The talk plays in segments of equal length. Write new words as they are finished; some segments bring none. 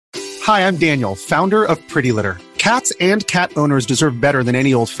Hi, I'm Daniel, founder of Pretty Litter. Cats and cat owners deserve better than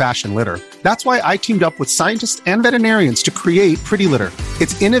any old-fashioned litter. That's why I teamed up with scientists and veterinarians to create Pretty Litter.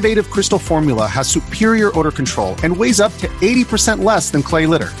 Its innovative crystal formula has superior odor control and weighs up to 80% less than clay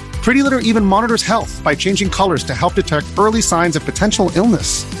litter. Pretty Litter even monitors health by changing colors to help detect early signs of potential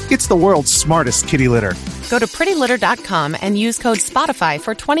illness. It's the world's smartest kitty litter. Go to prettylitter.com and use code SPOTIFY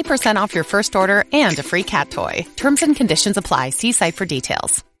for 20% off your first order and a free cat toy. Terms and conditions apply. See site for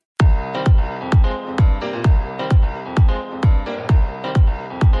details.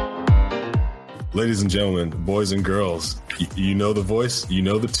 Ladies and gentlemen, boys and girls, you know the voice, you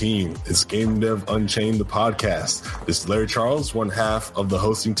know the team. It's Game Dev Unchained, the podcast. This is Larry Charles, one half of the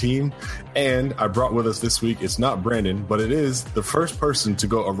hosting team. And I brought with us this week, it's not Brandon, but it is the first person to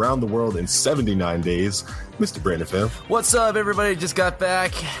go around the world in 79 days, Mr. Brandon Pham. What's up, everybody? Just got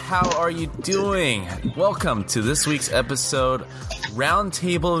back. How are you doing? Welcome to this week's episode,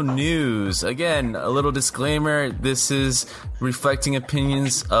 Roundtable News. Again, a little disclaimer. This is reflecting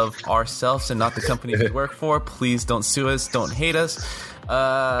opinions of ourselves and not the company we work for. Please don't sue us. Don't hate us.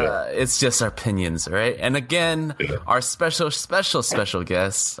 It's just our opinions, all right? And again, our special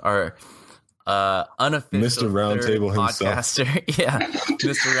guests are unofficial Mr. Roundtable himself. podcaster. Yeah,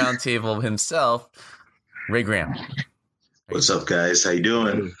 Mr. Roundtable himself, Ray Graham. What's up, guys? How you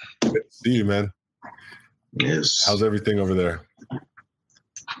doing? Good to see you, man. Yes. How's everything over there?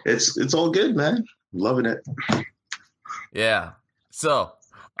 It's all good, man. Loving it. Yeah. So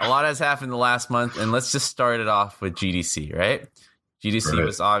a lot has happened the last month, and let's just start it off with GDC, right? GDC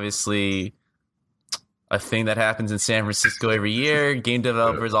was obviously a thing that happens in San Francisco every year. Game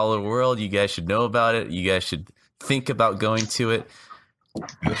developers all over the world, you guys should know about it. You guys should think about going to it.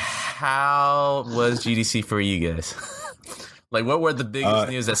 How was GDC for you guys? Like, what were the biggest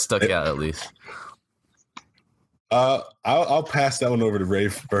news that stuck out, at least? I'll pass that one over to Ray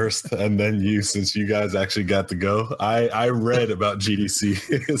first, and then you, since you guys actually got to go. I read about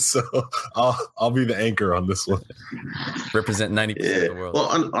GDC, so I'll be the anchor on this one. Represent 90% of the world.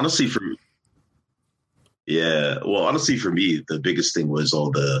 Well, honestly, for me, the biggest thing was all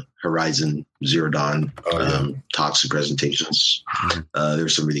the Horizon Zero Dawn talks and presentations. Mm-hmm. There were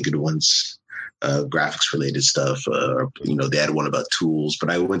some really good ones. Graphics related stuff. They had one about tools,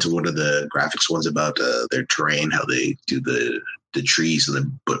 but I went to one of the graphics ones about their terrain, how they do the trees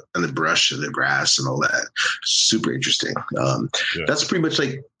and the brush and the grass and all that. Super interesting. That's pretty much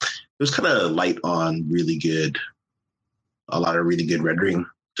like, it was kind of light on a lot of really good rendering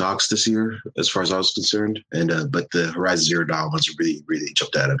talks this year, as far as I was concerned. And but the Horizon Zero Dawn ones really, really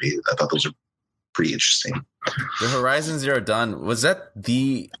jumped out at me. I thought those were pretty interesting. The Horizon Zero Dawn, was that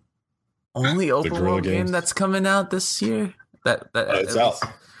the only open world game that's coming out this year? It's out.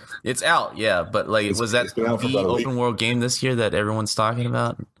 It's out, yeah. But was that the open world game this year that everyone's talking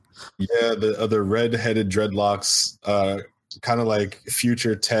about? Yeah, the other red-headed dreadlocks, kind of like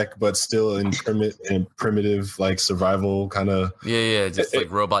future tech, but still in primitive, like survival kind of. Yeah, just like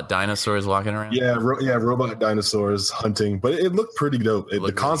robot dinosaurs walking around. Yeah, robot dinosaurs hunting, but it looked pretty dope.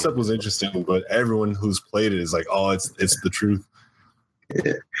 The concept was interesting, but everyone who's played it is like, oh, it's the truth.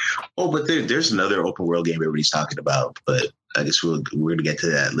 Yeah. Oh, but there's another open world game everybody's talking about, but I guess we're going to get to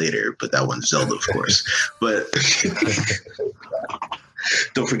that later. But that one's Zelda, of course. But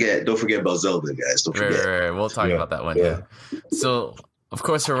don't forget about Zelda, guys. Don't forget. Right. We'll talk about that one. Yeah. So, of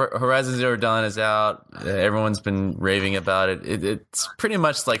course, Horizon Zero Dawn is out. Everyone's been raving about it. It's pretty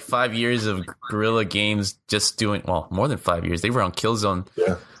much like 5 years of Guerrilla Games just doing, well, more than 5 years. They were on Killzone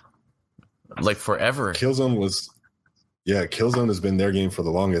like forever. Killzone has been their game for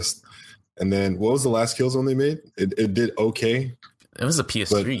the longest. And then what was the last Killzone they made? It did okay. It was a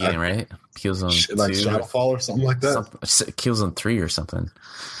PS3 game, right? Killzone like 2, Shadowfall or something like that. Killzone 3 or something.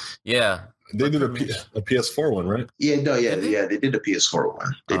 Yeah. They did a PS4 one, right? Yeah, they did a PS4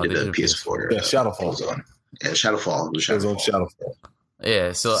 one. They did a PS4. Yeah, Shadowfall. Shadowfall. Shadowfall.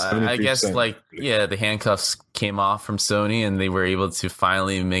 Yeah, so I guess the handcuffs came off from Sony and they were able to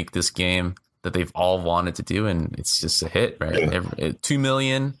finally make this game that they've all wanted to do, and it's just a hit, right? Yeah. 2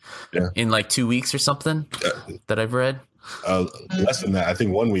 million in like 2 weeks or something that I've read. Less than that, I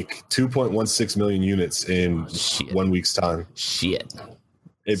think 1 week. 2.16 million units in 1 week's time. Shit.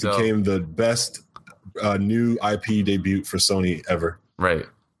 It became the best new IP debut for Sony ever. Right.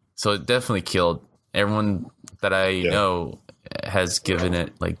 So it definitely killed. Everyone that I know has given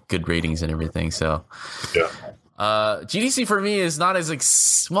it like good ratings and everything. So GDC for me is not as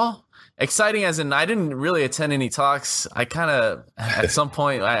exciting as in I didn't really attend any talks. I kind of at some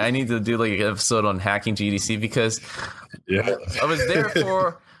point I need to do like an episode on hacking GDC because I was there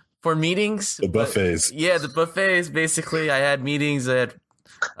for meetings. The buffets. The buffets. Basically, I had meetings. I had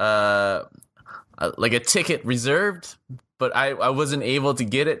like a ticket reserved, but I wasn't able to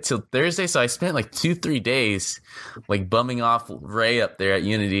get it till Thursday. So I spent like 2-3 days like bumming off Ray up there at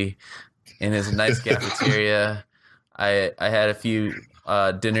Unity in his nice cafeteria. I had a few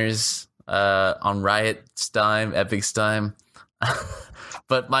dinners on Riot's dime, Epic's dime.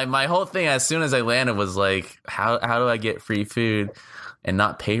 But my whole thing as soon as I landed was like, how do I get free food and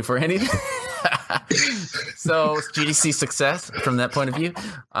not pay for anything? So GDC success from that point of view.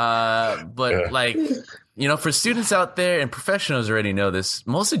 But like, you know, for students out there and professionals already know this,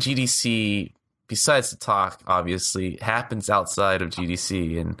 most of GDC, besides the talk, obviously, happens outside of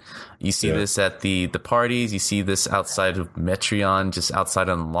GDC. And you see this at the parties. You see this outside of Metreon, just outside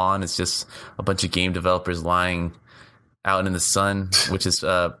on the lawn. It's just a bunch of game developers lying out in the sun, which is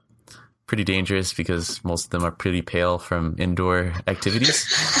pretty dangerous because most of them are pretty pale from indoor activities.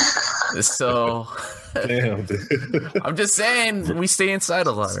 So damn, dude. I'm just saying we stay inside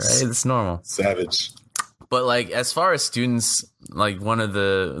a lot, right? It's normal. Savage. But like as far as students, like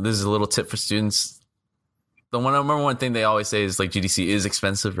this is a little tip for students. The number one thing they always say is like GDC is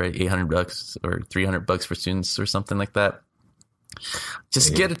expensive, right? $800 or $300 for students or something like that.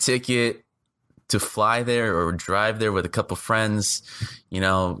 Just get a ticket to fly there or drive there with a couple friends, you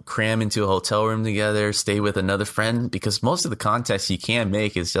know, cram into a hotel room together, stay with another friend, because most of the contacts you can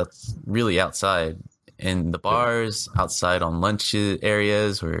make is just really outside in the bars, outside on lunch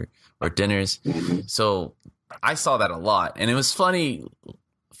areas or dinners. So I saw that a lot. And it was funny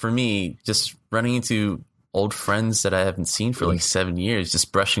for me just running into old friends that I haven't seen for like 7 years,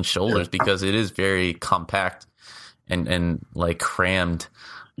 just brushing shoulders because it is very compact and like crammed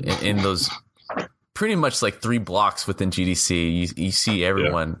in those pretty much like 3 blocks within GDC. You see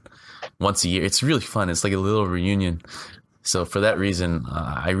everyone once a year. It's really fun. It's like a little reunion. So for that reason,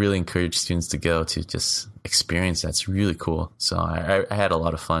 I really encourage students to go to just experience that. It's really cool. So I had a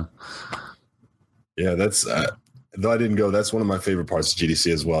lot of fun. Yeah, that's though I didn't go, that's one of my favorite parts of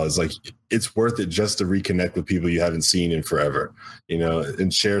GDC as well. Is like it's worth it just to reconnect with people you haven't seen in forever, you know,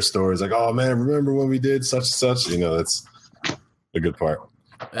 and share stories like, oh man, remember when we did such and such? You know, that's a good part.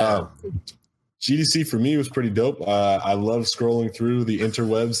 GDC for me was pretty dope. I love scrolling through the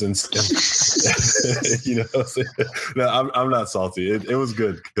interwebs and you know, no, I'm not salty. It was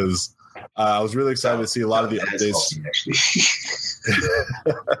good because I was really excited to see a lot of the updates.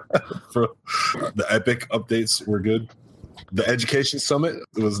 For the Epic updates were good. The Education Summit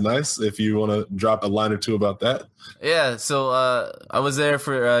was nice. If you want to drop a line or two about that. Yeah, so I was there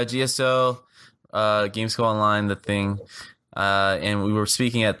for GSO, Gamesco Online, the thing. And we were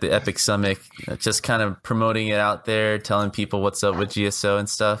speaking at the Epic Summit, just kind of promoting it out there, telling people what's up with GSO and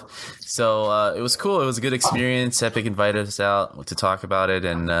stuff. So it was cool. It was a good experience. Epic invited us out to talk about it,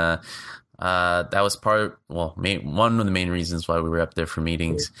 and that was one of the main reasons why we were up there for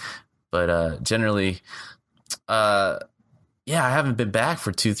meetings. But generally, I haven't been back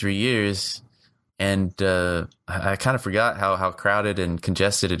for 2-3 years, and I kind of forgot how crowded and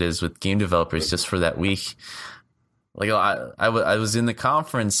congested it is with game developers just for that week. Like I was in the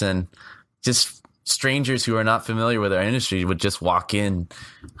conference and just strangers who are not familiar with our industry would just walk in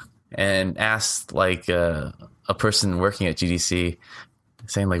and ask like a person working at GDC,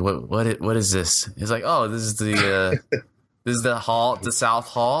 saying like, what is this? It's like, oh, this is the hall, the South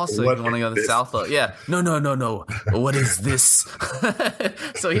Hall. So you want to go to the South Hall? Yeah. No. What is this?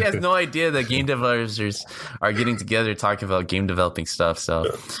 So he has no idea that game developers are getting together talking about game developing stuff.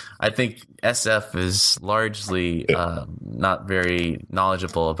 So I think SF is largely not very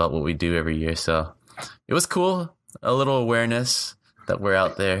knowledgeable about what we do every year. So it was cool. A little awareness that we're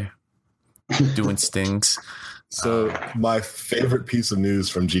out there doing things. So my favorite piece of news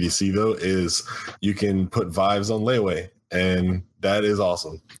from GDC though is you can put Vives on layaway. And that is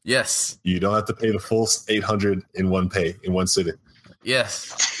awesome. Yes. You don't have to pay the full $800 in one sitting.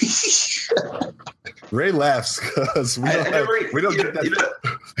 Yes. Ray laughs because we don't get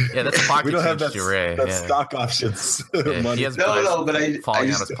that. Yeah, that's pocket. We don't have that, Ray. Stock options. Yeah, he has but I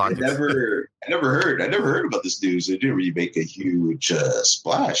never heard about this news. It didn't really make a huge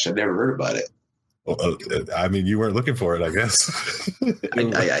splash. I never heard about it. Well, I mean, you weren't looking for it, I guess.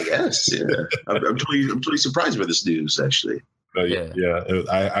 I guess, yeah. I'm totally surprised by this news, actually.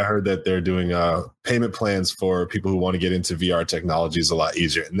 I heard that they're doing payment plans for people who want to get into VR technologies a lot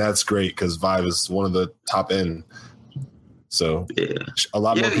easier, and that's great because Vive is one of the top end. So a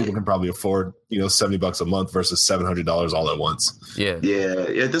lot more people can probably afford, $70 a month versus $700 all at once. Yeah.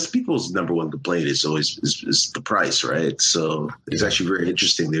 That's people's number one complaint is always is the price, right? So it's actually very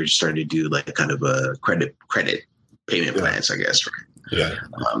interesting. They're starting to do like kind of a credit payment plans, I guess, right? Yeah.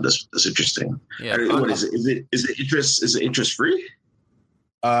 That's interesting. Yeah. What is it? Is it interest free?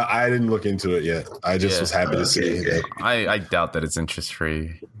 I didn't look into it yet. I just was happy to see it. I doubt that it's interest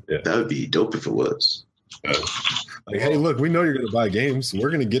free. Yeah. That would be dope if it was. Like, hey, look, we know you're going to buy games.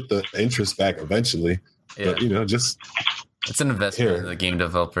 We're going to get the interest back eventually. Yeah. But, just it's an investment in the game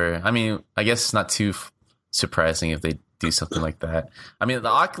developer. I mean, I guess it's not too surprising if they do something like that. I mean, the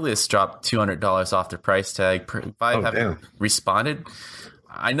Oculus dropped $200 off their price tag. Vive haven't responded.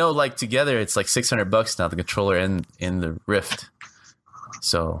 I know, like, together it's like $600 now, the controller and the Rift.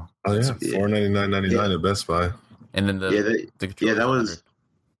 So $499.99 at Best Buy. And then the controller that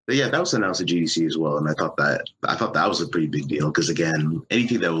was announced at GDC as well, and I thought that was a pretty big deal because, again,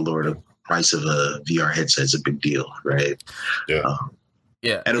 anything that will lower the price of a VR headset is a big deal, right? Yeah.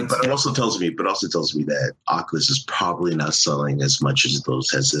 But it also tells me that Oculus is probably not selling as much as those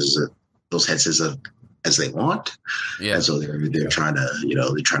headsets as they want. Yeah. And so they're trying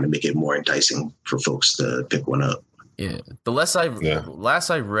to make it more enticing for folks to pick one up. Yeah. The last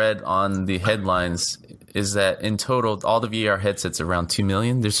I read on the headlines is that in total, all the VR headsets are around 2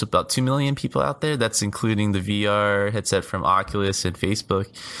 million. There's about 2 million people out there. That's including the VR headset from Oculus and Facebook.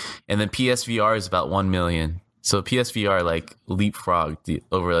 And then PSVR is about 1 million. So PSVR like leapfrogged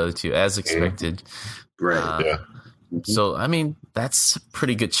over the other two as expected. Right. So, I mean, that's a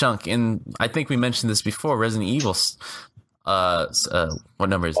pretty good chunk. And I think we mentioned this before, Resident Evil. What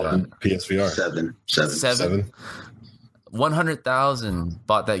number is that? PSVR. 7. 100,000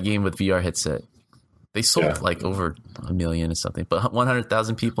 bought that game with VR headset. They sold like over 1 million or something, but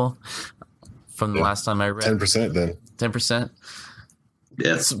 100,000 people from the last time I read. 10% then. 10%.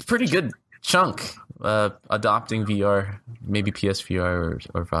 Yeah, it's a pretty good chunk adopting VR, maybe PSVR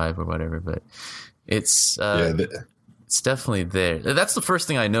or Vive or whatever. But it's it's definitely there. That's the first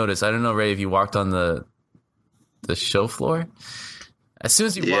thing I noticed. I don't know, Ray, if you walked on the show floor. As soon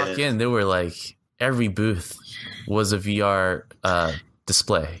as you walk in, there were like every booth was a VR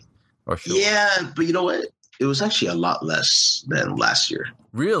display or show. Yeah, but you know what? It was actually a lot less than last year.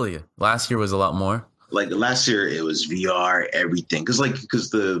 Really? Last year was a lot more? Like last year, it was VR, everything. Because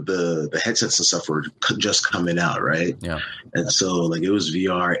the headsets and stuff were just coming out, right? Yeah. And so like it was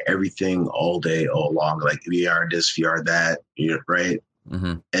VR, everything all day, all long. Like VR this, VR that, right?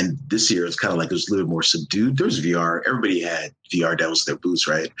 Mm-hmm. And this year it's kind of like it was a little more subdued. There was VR. Everybody had VR that was their booths,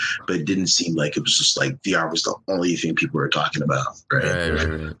 right? But it didn't seem like it was just like VR was the only thing people were talking about, right?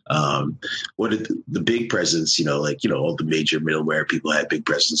 Right. What are the big presence? All the major middleware people had big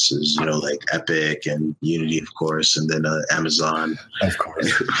presences. Like Epic and Unity, of course, and then Amazon, of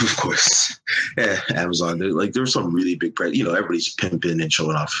course, yeah, Amazon. There were some really big everybody's pimping and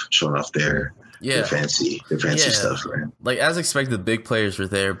showing off their. Their fancy stuff, right? Like as expected, the big players were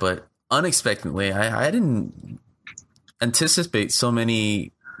there, but unexpectedly, I didn't anticipate so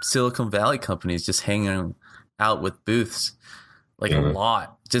many Silicon Valley companies just hanging out with booths, like a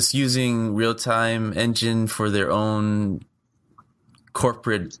lot, just using real-time engine for their own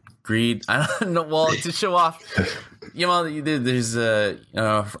corporate greed. I don't know, well, to show off. There's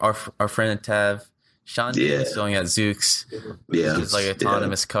our friend Tav. Sean is going at Zoox. Yeah, it's like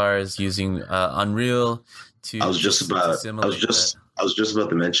autonomous cars using Unreal. I was just about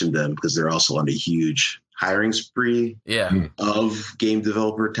to mention them because they're also on a huge hiring spree. Of game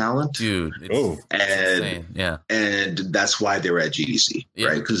developer talent, dude. And that's why they were at GDC,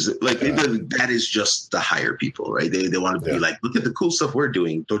 right? Because that is just to hire people, right? They want to be like, look at the cool stuff we're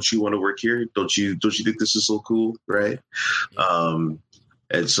doing. Don't you want to work here? Don't you think this is so cool, right?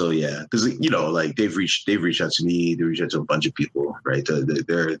 And so, because they've reached out to me, they reached out to a bunch of people, right?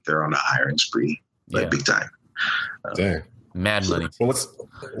 They're on a hiring spree, big time. Dang, mad money. Well,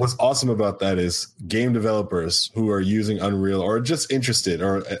 what's awesome about that is game developers who are using Unreal or just interested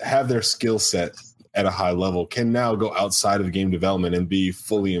or have their skill set at a high level can now go outside of game development and be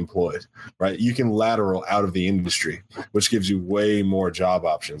fully employed, right? You can lateral out of the industry, which gives you way more job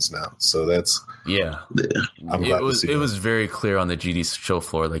options now. So that's I'm glad to see it was very clear on the GD show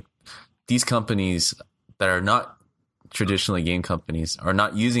floor. Like these companies that are not traditionally game companies are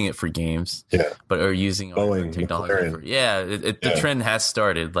not using it for games, but are using Boeing, technology. The trend has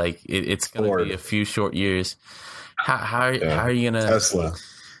started. Like it's going to be a few short years. How are you gonna Tesla?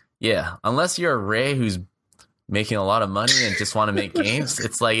 Yeah, unless you're a Ray who's making a lot of money and just want to make games,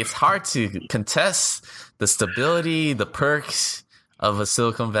 it's hard to contest the stability, the perks of a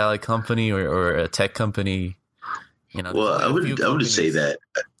Silicon Valley company or a tech company. Well, I wouldn't say that.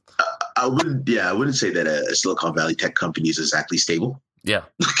 I wouldn't say that a Silicon Valley tech company is exactly stable. Yeah.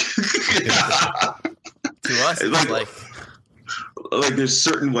 To us, it's like there's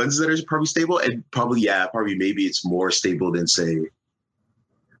certain ones that are probably stable, and probably maybe it's more stable than say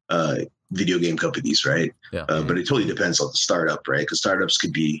video game companies, right? Yeah. But it totally depends on the startup, right? Because startups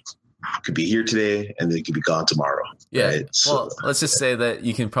could be here today and they could be gone tomorrow. Yeah. Right? Well, let's just say that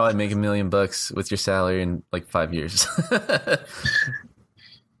you can probably make $1 million with your salary in like 5 years.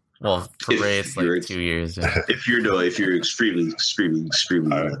 Well, for Ray, it's like 2 years. Yeah. If you're extremely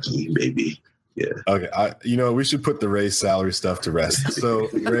lucky, maybe. Yeah. Okay. We should put the Ray salary stuff to rest. So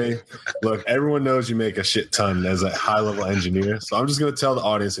Ray, look, everyone knows you make a shit ton as a high level engineer. So I'm just going to tell the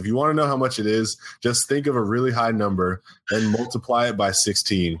audience, if you want to know how much it is, just think of a really high number and multiply it by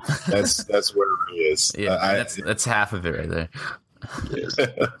 16. That's where it is. Yeah. That's half of it right there. Yeah.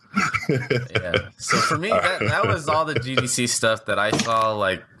 So for me, that was all the GDC stuff that I saw.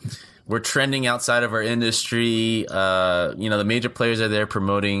 Like, we're trending outside of our industry. The major players are there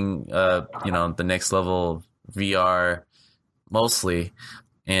promoting, the next level of VR mostly.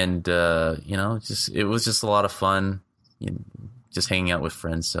 And, it was just a lot of fun, just hanging out with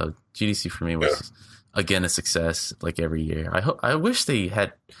friends. So GDC for me was, again, a success like every year. I wish they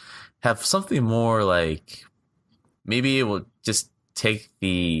have something more like, maybe it will just take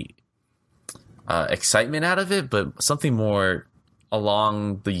the excitement out of it, but something more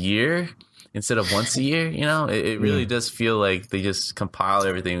along the year instead of once a year. It really does feel like they just compile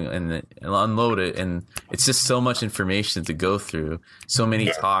everything and unload it, and it's just so much information to go through, so many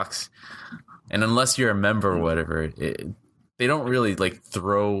talks, and unless you're a member or whatever, they don't really like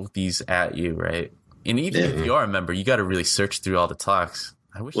throw these at you, right? And even if you are a member, you got to really search through all the talks.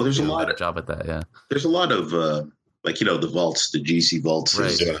 I wish there's they a did a lot better of job at that. Yeah, there's a lot of the vaults, the GC vaults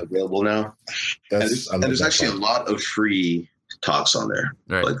is available now, and there's actually a lot of free talks on there,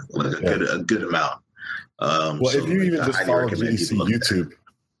 like a good amount. If you even just follow GDC YouTube,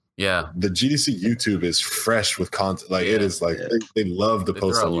 the GDC YouTube is fresh with content. Like it is like they love the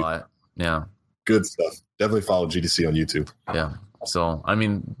post on YouTube. Lot. Yeah, good stuff. Definitely follow GDC on YouTube. Yeah. So I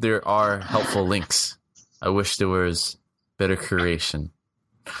mean, there are helpful links. I wish there was better curation.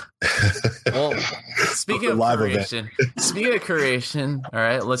 Well, speaking of curation, all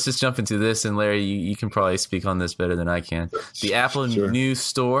right, let's just jump into this. And Larry, you can probably speak on this better than I can. The Apple News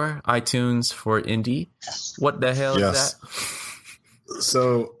Store, iTunes for indie. What the hell is that?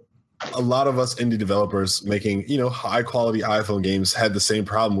 So a lot of us indie developers making, high quality iPhone games had the same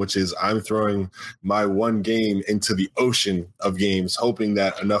problem, which is I'm throwing my one game into the ocean of games, hoping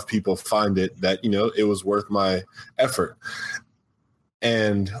that enough people find it that, it was worth my effort.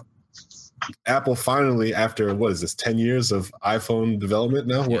 And Apple finally, after 10 years of iPhone development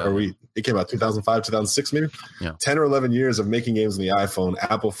now? It came out 2005, 2006, maybe? Yeah. 10 or 11 years of making games on the iPhone.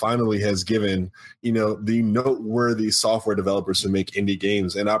 Apple finally has given, the noteworthy software developers who make indie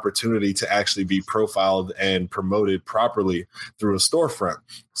games an opportunity to actually be profiled and promoted properly through a storefront.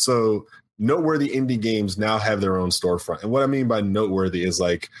 So noteworthy indie games now have their own storefront. And what I mean by noteworthy is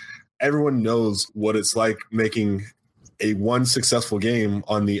like everyone knows what it's like making one successful game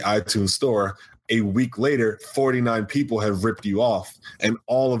on the iTunes store. A week later, 49 people have ripped you off, and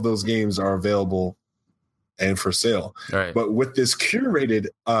all of those games are available and for sale. Right. But with this curated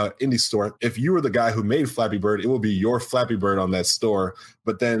indie store, if you were the guy who made Flappy Bird, it will be your Flappy Bird on that store,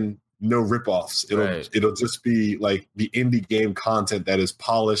 but then no ripoffs. It'll just be like the indie game content that is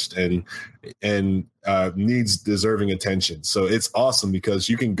polished and needs deserving attention. So it's awesome because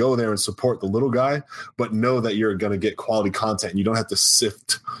you can go there and support the little guy, but know that you're going to get quality content and you don't have to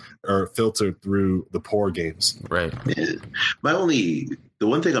sift or filter through the poor games. Right. The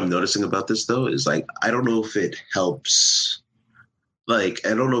one thing I'm noticing about this though is like, I don't know if it helps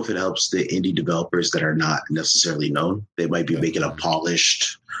the indie developers that are not necessarily known. They might be making a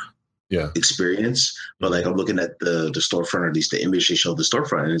polished experience, but like I'm looking at the storefront, or at least the image they show the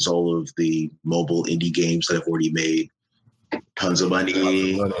storefront, and it's all of the mobile indie games that have already made tons of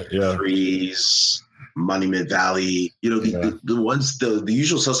money. Freeze, Monument Valley, the ones, the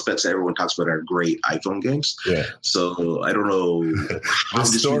usual suspects that everyone talks about are great iPhone games. Yeah. So I don't know how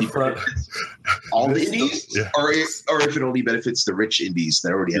this really benefits all the indies, or if it only benefits the rich indies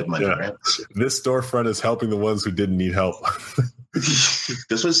that already have money. Right? This storefront is helping the ones who didn't need help.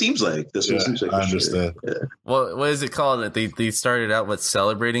 That's what it seems like. I understand. Yeah. Well, what is it called? They started out with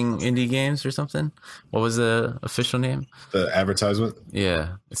celebrating indie games or something. What was the official name? The advertisement.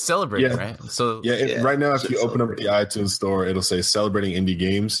 Yeah, it's celebrating, right? So right now, if you open up the iTunes store, it'll say celebrating indie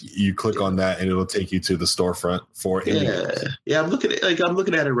games. You click on that, and it'll take you to the storefront for indie games. Yeah, I'm looking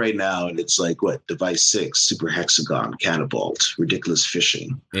at it right now, and it's like Device 6, Super Hexagon, Canabalt, Ridiculous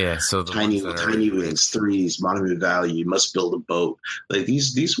Fishing. Yeah, so the Tiny Wings, Threes, Monument Valley, You Must Build a Boat. Like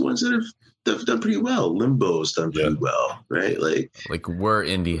these ones that have done pretty well. Limbo's done pretty well, right? Like we're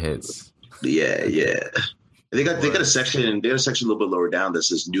indie hits. Yeah. They got a section. They got a section a little bit lower down that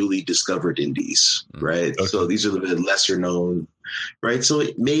says newly discovered indies, right? Okay. So these are a little bit lesser known, right? So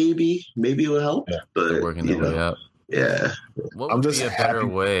maybe it will help, but they're working their way up. Yeah. What would be a better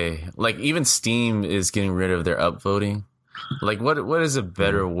way? Like even Steam is getting rid of their upvoting. Like what is a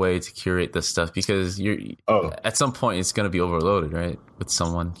better way to curate this stuff? Because at some point it's going to be overloaded, right? With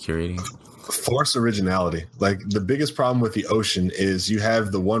someone curating. Force originality. Like the biggest problem with the Ocean is you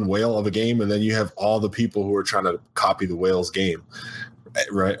have the one whale of a game, and then you have all the people who are trying to copy the whale's game,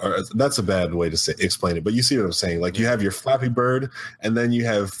 right? Or that's a bad way to explain it, but you see what I'm saying. Like you have your Flappy Bird, and then you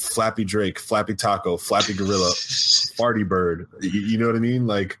have Flappy Drake, Flappy Taco, Flappy Gorilla, Farty Bird. You know what I mean?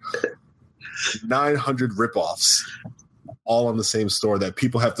 Like 900 ripoffs, all on the same store that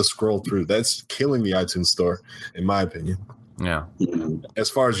people have to scroll through. That's killing the iTunes store, in my opinion. Yeah.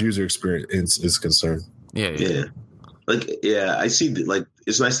 As far as user experience is concerned. Yeah. Like, I see that,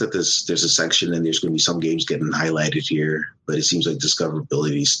 it's nice that there's a section and there's going to be some games getting highlighted here, but it seems like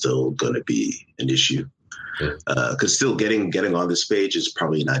discoverability is still going to be an issue. Because still getting on this page is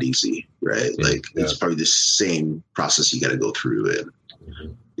probably not easy, right? It's probably the same process you got to go through. And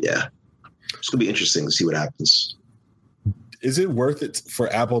it's going to be interesting to see what happens. Is it worth it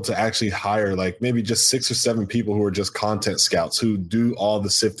for Apple to actually hire maybe just 6 or 7 people who are just content scouts who do all the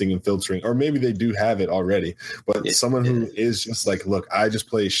sifting and filtering, or maybe they do have it already, but someone who is just look, I just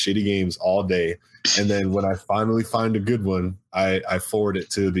play shitty games all day, and then when I finally find a good one, I forward it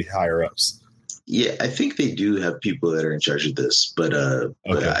to the higher ups. Yeah, I think they do have people that are in charge of this, but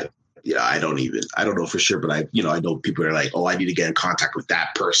I don't know for sure, but I know people are like, oh, I need to get in contact with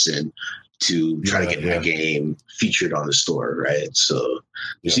that person to try to get my game featured on the store, right? So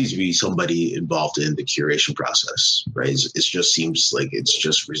there seems to be somebody involved in the curation process, right? It just seems like it's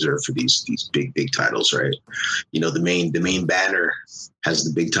just reserved for these big titles, right? The main banner has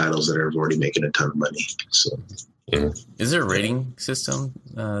the big titles that are already making a ton of money. So, is there a rating system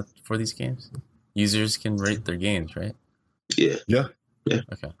for these games? Users can rate their games, right? Yeah.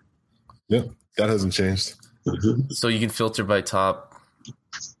 Okay. Yeah, that hasn't changed. So you can filter by top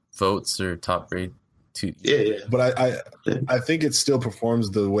votes or top grade too. But I think it still performs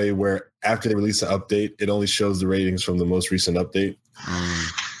the way where after they release an update, it only shows the ratings from the most recent update.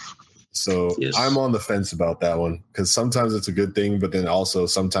 So I'm on the fence about that one, because sometimes it's a good thing, but then also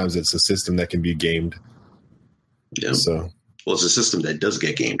sometimes it's a system that can be gamed. Yeah. So it's a system that does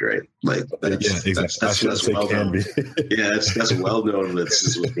get gamed, right? Exactly. That's well known. That's well known. This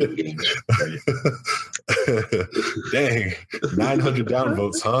is what's being gamed. Right? Dang, 900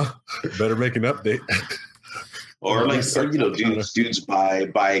 downvotes, huh? Better make an update. Or dudes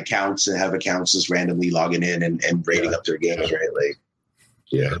buy accounts and have accounts just randomly logging in and rating up their games, right?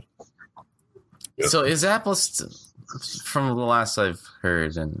 So is Apple, from the last I've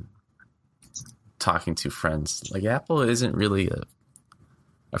heard and talking to friends, Apple isn't really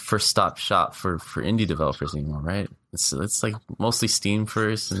a first stop shop for indie developers anymore, right? It's mostly Steam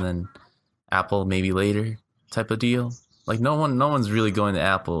first and then Apple maybe later type of deal. No one's really going to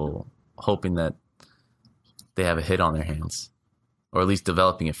Apple hoping that they have a hit on their hands, or at least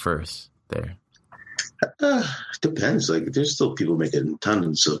developing it first there. Depends. There's still people making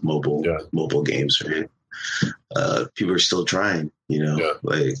tons of mobile games, right? People are still trying,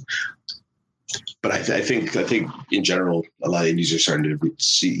 But I think in general, a lot of indies are starting to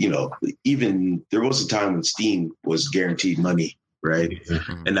see, even there was a time when Steam was guaranteed money, right?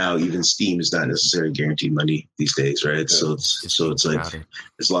 Mm-hmm. And now even Steam is not necessarily guaranteed money these days, right? Yeah. So it's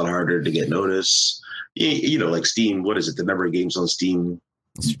it's a lot harder to get notice. Steam, what is it? The number of games on Steam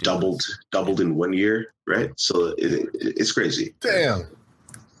doubled in 1 year, right? So it's crazy. Damn.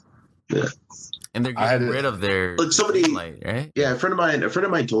 Yeah. And they're getting rid of their light, right? Yeah, a friend of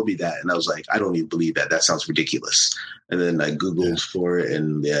mine told me that, and I was like, I don't even believe that. That sounds ridiculous. And then I Googled for it,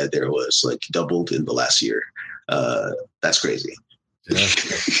 and there it was, doubled in the last year. That's crazy.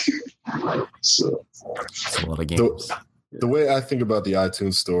 Yeah. So that's a lot of games. The way I think about the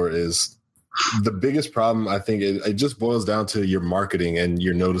iTunes store is the biggest problem. I think it just boils down to your marketing and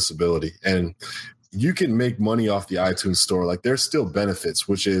your noticeability. And you can make money off the iTunes store. There's still benefits,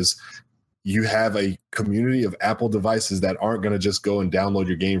 which is you have a community of Apple devices that aren't going to just go and download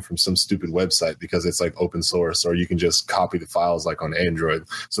your game from some stupid website because it's open source, or you can just copy the files on Android.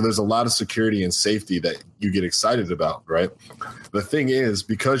 So there's a lot of security and safety that you get excited about, right? The thing is,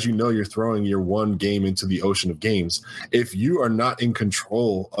 because you're throwing your one game into the ocean of games, if you are not in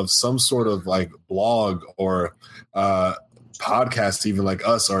control of some sort of blog or podcast, even like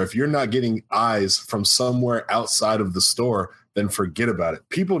us, or if you're not getting eyes from somewhere outside of the store, then forget about it.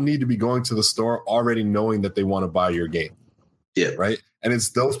 People need to be going to the store already knowing that they want to buy your game. Yeah. Right. And it's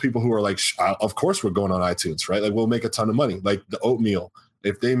those people who are like, of course we're going on iTunes, right? Like we'll make a ton of money. Like the Oatmeal,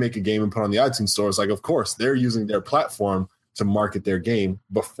 if they make a game and put on the iTunes store, it's like, of course they're using their platform to market their game.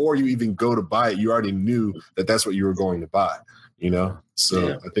 Before you even go to buy it, you already knew that that's what you were going to buy, you know?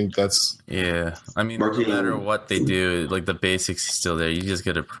 So I think that's... Yeah. I mean, no matter what they do, like the basics is still there. You just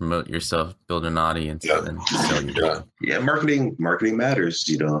got to promote yourself, build an audience, and sell your game. Yeah, marketing matters,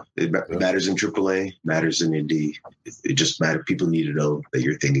 you know. It matters in AAA, matters in indie. It just matters. People need to know that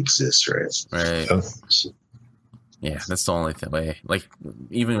your thing exists, right? Right. Yeah, that's the only way. Like,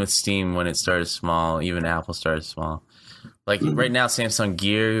 even with Steam, when it started small, even Apple started small. Like, right now, Samsung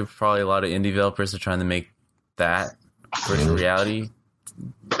Gear, probably a lot of indie developers are trying to make that virtual reality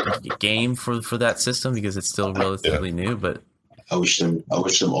game for that system because it's still relatively new, but... I wish them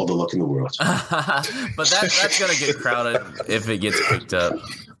all the luck in the world. But that's going to get crowded if it gets picked up.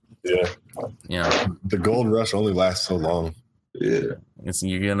 Yeah. You know, the gold rush only lasts so long. Yeah.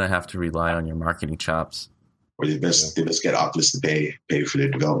 You're going to have to rely on your marketing chops. Or they best get Oculus to pay for their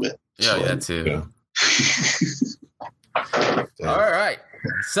development. Yeah, that too. All right.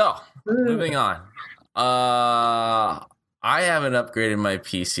 So, moving on. I haven't upgraded my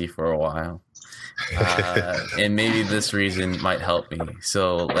PC for a while. And maybe this reason might help me.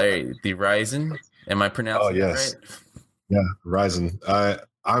 So, Larry, the Ryzen, am I pronouncing it right? Yeah, Ryzen.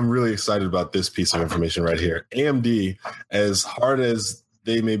 I'm really excited about this piece of information right here. AMD, as hard as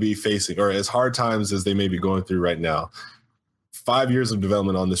they may be facing, or as hard times as they may be going through right now, 5 years of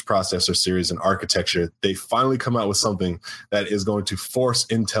development on this processor series and architecture, they finally come out with something that is going to force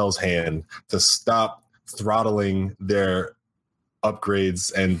Intel's hand to stop throttling their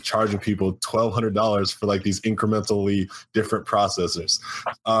upgrades and charging people $1,200 for like these incrementally different processors.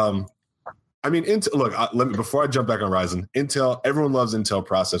 I mean, Intel, look, before I jump back on Ryzen, Intel, everyone loves Intel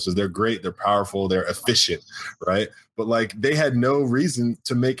processors. They're great, they're powerful, they're efficient, right? But like they had no reason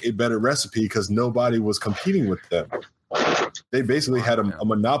to make a better recipe because nobody was competing with them. They basically had a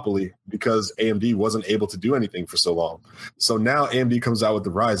monopoly because AMD wasn't able to do anything for so long. So now AMD comes out with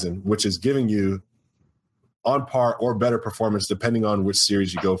the Ryzen, which is giving you on par or better performance depending on which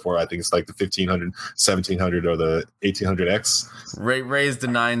series you go for. I think it's like the 1500, 1700, or the 1800X. Ray's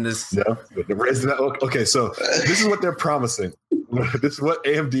denying this. No, Ray's denying. Okay, so this is what they're promising. This is what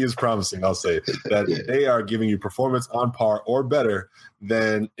AMD is promising, I'll say, that they are giving you performance on par or better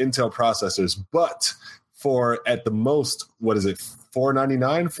than Intel processors. But for, at the most, what is it,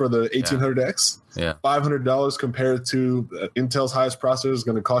 $499 for the 1800X? Yeah. $500 compared to Intel's highest processor is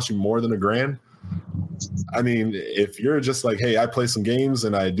going to cost you more than $1,000. I mean, if you're just like, hey, I play some games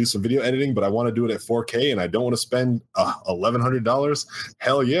and I do some video editing, but I want to do it at 4K and I don't want to spend $1,100,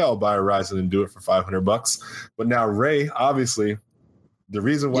 hell yeah, I'll buy a Ryzen and do it for $500. But now, Ray, obviously, the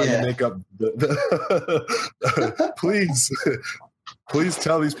reason why you make up please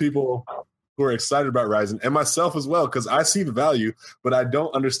tell these people who are excited about Ryzen, and myself as well, because I see the value, but I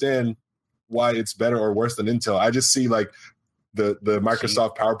don't understand why it's better or worse than Intel. I just see like the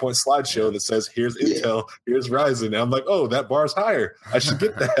Microsoft PowerPoint slideshow that says, here's Intel, here's Ryzen. And I'm like, oh, that bar's higher. I should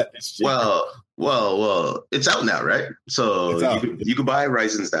get that. Well, it's out now, right? So you can buy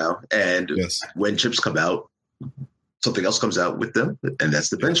Ryzens now. And when chips come out, something else comes out with them, and that's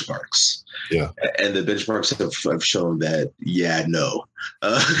the benchmarks. Yeah. And the benchmarks have shown that, no.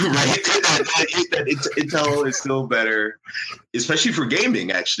 Right? Intel is still better, especially for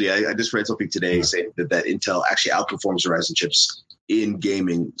gaming, actually. I just read something today saying that Intel actually outperforms the Ryzen chips in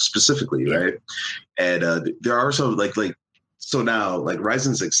gaming specifically, right? And there are some, so now, like,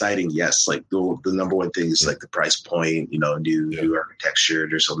 Ryzen's exciting, yes. Like, the number one thing is, like, the price point, new architecture.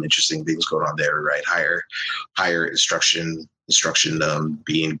 There's some interesting things going on there, right? Higher instruction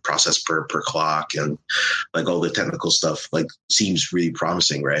being processed per clock, and, like, all the technical stuff, like, seems really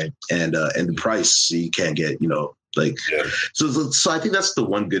promising, right? And the price, you can't get, So I think that's the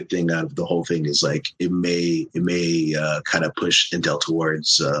one good thing out of the whole thing is, like, it may kind of push Intel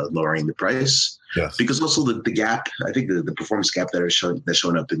towards lowering the price. Yes. Because also the gap, I think the performance gap that's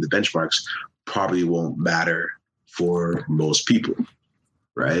showing up in the benchmarks probably won't matter for most people,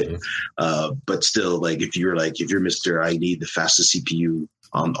 right? Mm-hmm. But still, like if you're Mr. I need the fastest CPU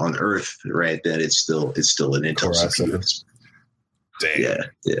on Earth, right? Then it's still an Intel CPU. Yeah.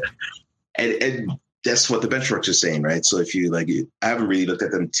 And that's what the benchmarks are saying, right? So if you I haven't really looked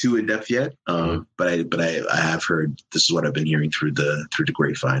at them too in depth yet, but I have heard this is what I've been hearing through the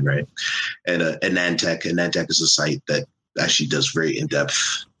grapevine, right? And Nantech is a site that actually does very in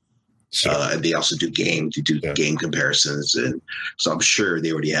depth, and they also do game comparisons, and so I'm sure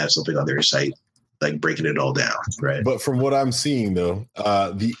they already have something on their site like breaking it all down, right? But from what I'm seeing, though,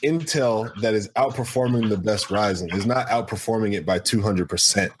 the Intel that is outperforming the best Ryzen is not outperforming it by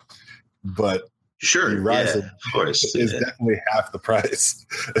 200%, but sure, Ryzen of course, is definitely half the price.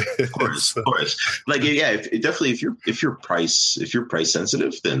 Of course. Like, if you're price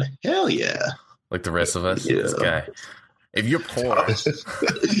sensitive, then hell yeah. Like the rest of us, this guy. If you're poor,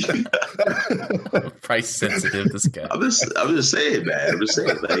 price sensitive, this guy. I'm just saying, man. I'm just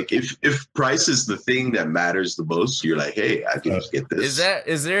saying, like, if price is the thing that matters the most, you're like, hey, I can just get this.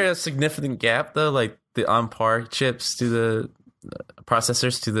 Is there a significant gap though, like the on par chips to the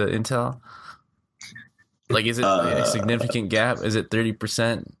processors to the Intel? Like, is it a significant gap? Is it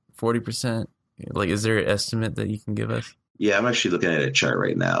 30%, 40%? Like, is there an estimate that you can give us? Yeah, I'm actually looking at a chart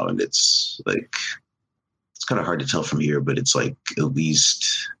right now, and it's like, it's kind of hard to tell from here, but it's like at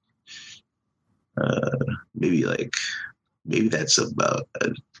least maybe that's about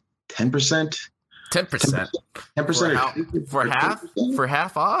 10%. 10%. 10% for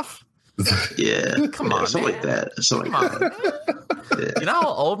half off? Yeah. Come on, something man. like that. Something like that. Yeah. You know how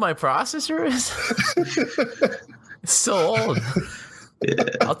old my processor is? It's so old. Yeah.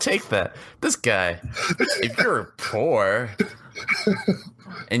 I'll take that. This guy, if you're poor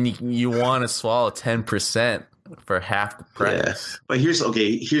and you want to swallow 10% for half the price. Yeah. But here's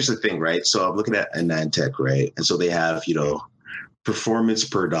the thing, right? So I'm looking at AnandTech, right? And so they have, performance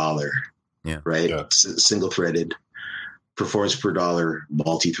per dollar, right? Yeah. Single threaded, performance per dollar,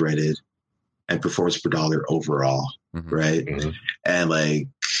 multi-threaded, and performance per dollar overall, right? Mm-hmm. And like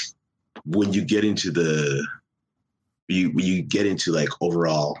when you get into like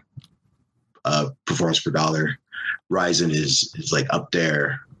overall performance per dollar, Ryzen is like up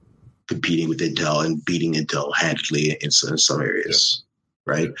there competing with Intel and beating Intel handily in some areas,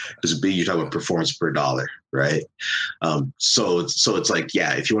 right? Because you're talking about performance per dollar, right? So it's like,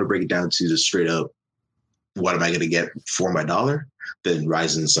 yeah, if you want to break it down to the straight up, what am I going to get for my dollar? Then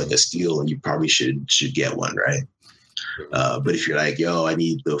Ryzen's like a steal, and you probably should get one, right? But if you're like, yo, I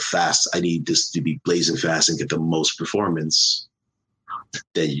need this to be blazing fast and get the most performance,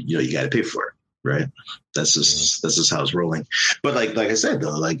 then you got to pay for it, right? That's just how it's rolling. But like I said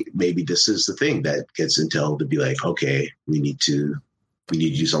though, like maybe this is the thing that gets Intel to be like, okay, we need to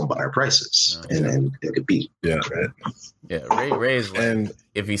do something about our prices and compete. Yeah, right. Yeah, Ray's like, and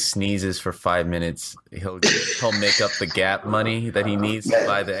if he sneezes for 5 minutes, he'll make up the gap money that he needs to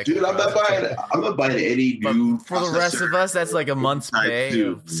buy the extra. Dude, I'm not buying any new. But for the rest of us, that's like a month's pay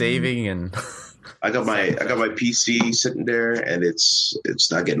of saving. And I got my PC sitting there, and it's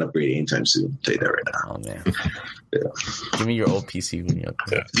not getting upgraded anytime soon. I'll tell you that right now. Oh man, give me your old PC when you're up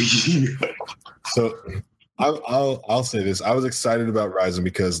there. So I'll say this: I was excited about Ryzen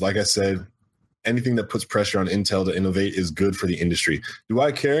because, like I said, anything that puts pressure on Intel to innovate is good for the industry. Do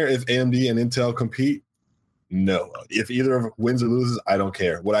I care if AMD and Intel compete? No. If either of them wins or loses, I don't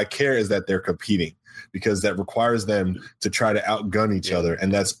care. What I care is that they're competing, because that requires them to try to outgun each other,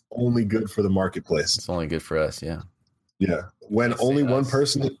 and that's only good for the marketplace. It's only good for us, yeah. Yeah. When only one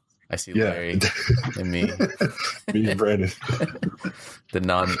person... I see Larry and me. Me and Brandon. The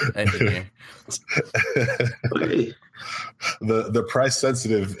non-engineer. Okay. The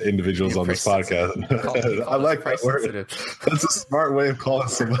price-sensitive individuals on this podcast. I like that word. That's a smart way of calling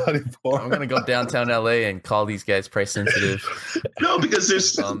somebody poor. I'm going to go downtown LA and call these guys price-sensitive. No, because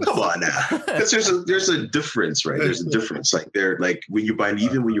there's come on now. Because there's a difference, right? There's a difference. Like they're like when you're buying a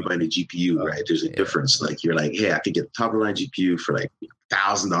GPU, right? There's a difference. Like you're like, hey, I could get the top of the line GPU for like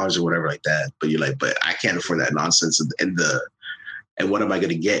 $1,000 or whatever like that. But you're like, but I can't afford that nonsense. And what am I going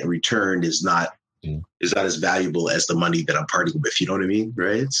to get in return is not as valuable as the money that I'm parting with. You know what I mean?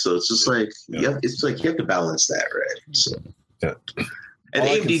 Right. So it's just like, it's like you have to balance that. Right. So, and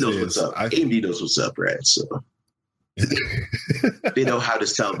AMD knows what's up. AMD knows what's up. Right. So they know how to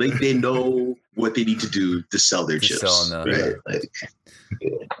sell. They know what they need to do to sell their chips. Right?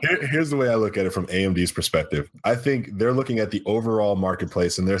 Here's the way I look at it from AMD's perspective. I think they're looking at the overall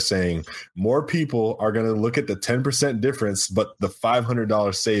marketplace and they're saying more people are going to look at the 10% difference, but the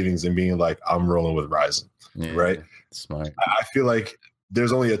 $500 savings and being like, I'm rolling with Ryzen. Yeah, right. Smart. I feel like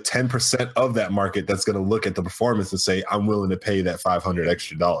there's only a 10% of that market that's going to look at the performance and say, I'm willing to pay that $500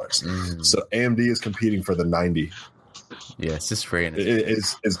 extra dollars. So AMD is competing for the 90. Yeah, it's just free.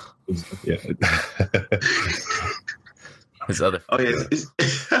 It's yeah. His other. Oh yeah,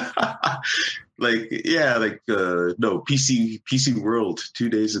 no PC World 2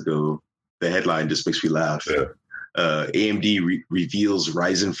 days ago. The headline just makes me laugh. Yeah. AMD reveals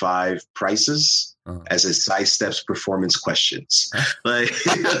Ryzen 5 prices as it sidesteps performance questions. Like,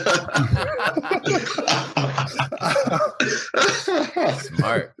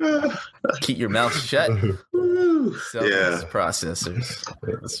 Smart. Keep your mouth shut. Yeah. Processors.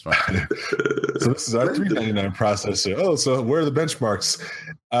 That's smart. So this is our $399 processor. Oh, so where are the benchmarks?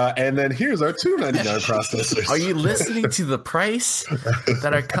 And then here's our $299 processors. Are you listening to the price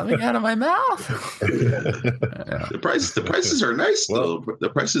that are coming out of my mouth? The prices are nice though. The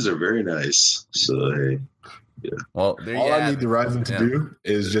prices are very nice. So hey. Yeah. Well, all I need the Ryzen to do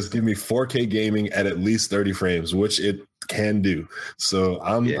is just give me 4K gaming at least 30 frames, which it can do. So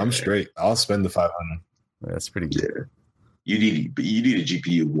I'm straight. I'll spend the $500. That's pretty good. Yeah. You need a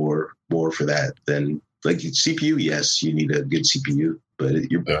GPU more for that than like CPU. Yes, you need a good CPU, but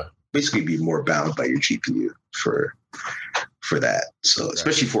you're basically be more bound by your GPU for that. So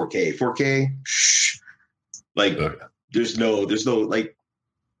especially 4K. 4K, like there's no like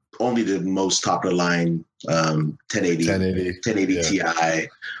only the most top of the line 1080 Ti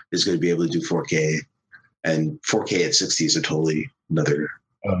is going to be able to do 4K, and 4K at 60 is a totally another.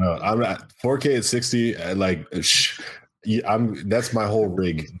 Oh no, I'm not 4K at 60. That's my whole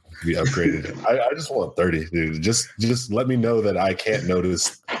rig to be upgraded. I just want 30, dude. Just let me know that I can't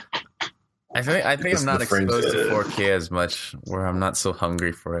notice. I think I'm not exposed to 4K as much, where I'm not so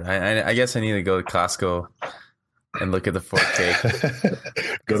hungry for it. I guess I need to go to Costco and look at the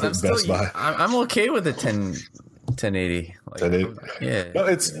 4K. Go to Best Buy. I'm okay with the 1080. Like, 1080. Yeah.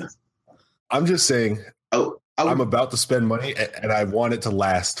 No, I'm just saying. I'm about to spend money, and I want it to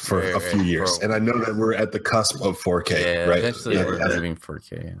last for a few years. And I know that we're at the cusp of 4K, right? Eventually, we're moving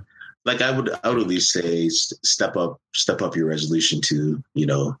 4K. Yeah. Like I would at least say step up your resolution to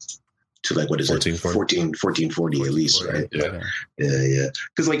to like what is 1440 at least, right? Yeah.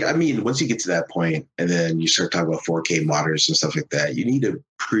 Because like I mean, once you get to that point, and then you start talking about 4K monitors and stuff like that, you need a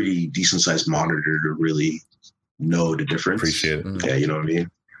pretty decent sized monitor to really know the difference. Appreciate it. Yeah, you know what I mean.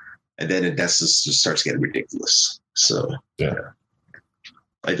 And then that's just starts getting ridiculous. So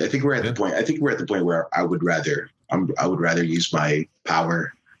I think we're at the point. I think we're at the point where I would rather use my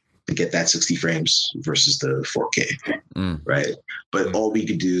power to get that 60 frames versus the 4K, right? But all we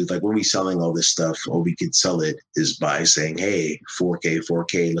could do, like when we selling all this stuff, all we could sell it is by saying, "Hey,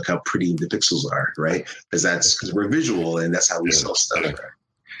 4K, look how pretty the pixels are," right? Because we're visual, and that's how we sell stuff.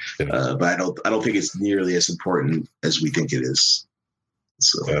 But I don't think it's nearly as important as we think it is.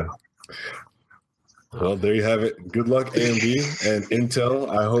 So. Well, there you have it. Good luck, AMD and Intel.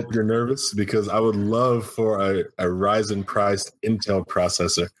 I hope you're nervous because I would love for a Ryzen priced Intel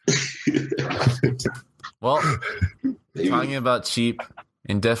processor. Well, talking about cheap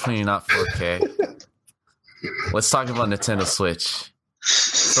and definitely not 4K. Let's talk about Nintendo Switch.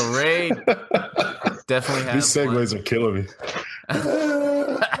 So Ray definitely has. These segues are killing me.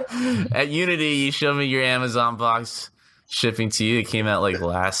 At Unity, you showed me your Amazon box shipping to you. It came out like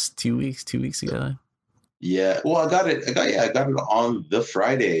last 2 weeks ago. Yeah, well, I got it on the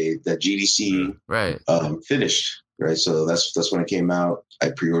Friday that GDC finished. Right, so that's when it came out. I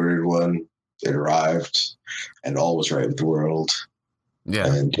pre-ordered one. It arrived, and all was right with the world. Yeah,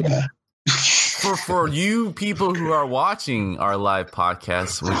 and for you people who are watching our live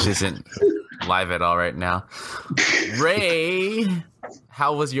podcast, which isn't live at all right now, Ray,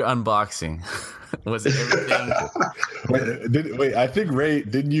 how was your unboxing? Was it everything? Wait, I think Ray,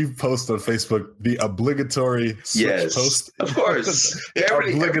 didn't you post on Facebook the obligatory Switch post? Of course.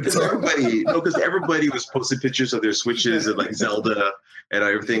 Because everybody was posting pictures of their Switches and like Zelda and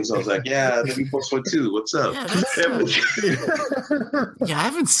everything. So I was like, yeah, let me post one too. What's up? Yeah, I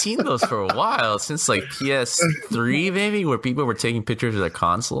haven't seen those for a while, since like PS3 maybe, where people were taking pictures of their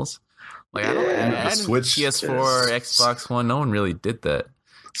consoles. Like I don't Switch, PS4, Xbox One, no one really did that.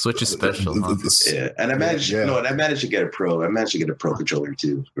 Switch is special, huh? Yeah, and I managed. And I managed to get a pro. I managed to get a pro controller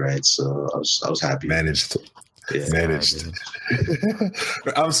too, right? So I was happy. Managed.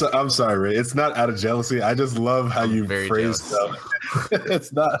 I'm sorry, Ray. It's not out of jealousy. I just love how you phrase stuff.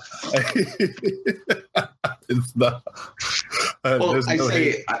 It's not. It's not.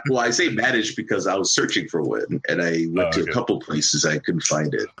 I say managed because I was searching for one, and I went to a couple places. I couldn't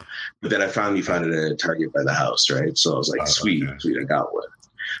find it, but then I finally found it at a Target by the house, right? So I was like, sweet, I got one.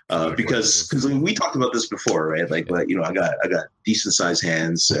 Because we talked about this before, right? Like, I got decent sized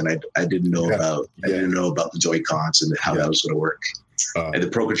hands, and I didn't know about the Joy-Cons and how that was going to work. And the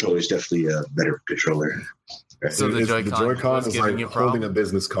Pro controller is definitely a better controller. Right? So the Joy-Con is like holding a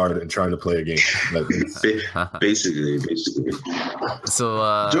business card and trying to play a game. Basically. So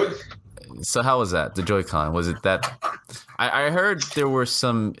how was that? The Joy-Con, was it that? I heard there were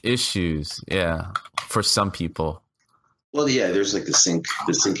some issues, for some people. Well, yeah, there's like the sync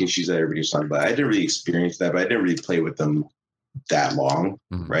issues that everybody was talking about. I didn't really experience that, but I didn't really play with them that long,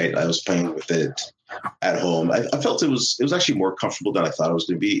 right? I was playing with it at home. I felt it was actually more comfortable than I thought it was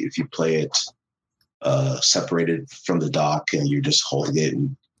going to be if you play it separated from the dock and you're just holding it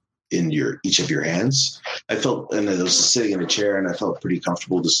in each of your hands. I felt, and I was sitting in a chair and I felt pretty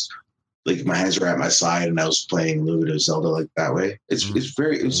comfortable. Just like my hands were at my side and I was playing a little bit of Zelda like that way. It's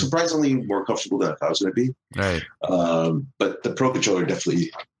surprisingly more comfortable than I thought it was going to be. Right. But the Pro Controller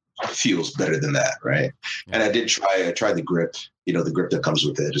definitely feels better than that, right? Yeah. And I tried the grip, the grip that comes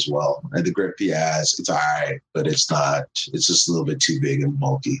with it as well. And the grip, it's all right, but it's just a little bit too big and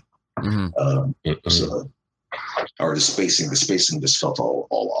bulky. So, or the spacing just felt all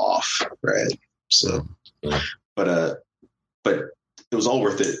off, right? So, but it was all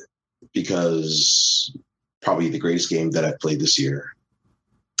worth it because probably the greatest game that I've played this year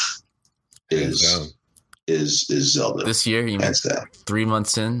is Zelda. This year, you mean 3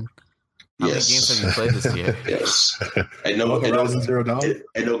 months in? How many games have you played this year? Yes. And no game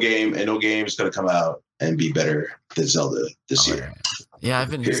is going to come out and be better than Zelda this year. Yeah, I've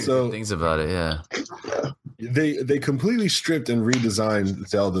been hearing good things about it. Yeah. They completely stripped and redesigned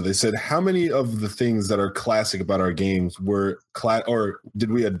Zelda. They said how many of the things that are classic about our games were or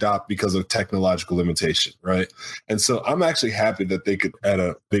did we adopt because of technological limitation, right? And so I'm actually happy that they could add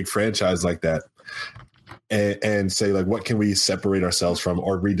a big franchise like that and say, like, what can we separate ourselves from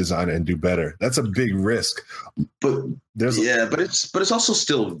or redesign it and do better? That's a big risk. But it's also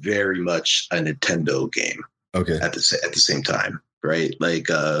still very much a Nintendo game. Okay. At the same time, right?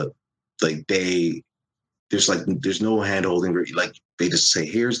 There's no hand holding. Like they just say,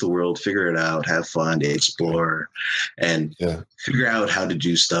 here's the world, figure it out, have fun, explore, and figure out how to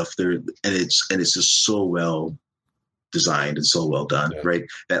do stuff there. And it's just so well designed and so well done, right?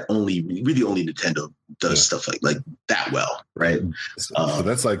 That only Nintendo does stuff like that well, right? So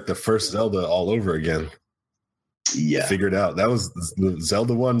that's like the first Zelda all over again. Yeah, figured out. That was the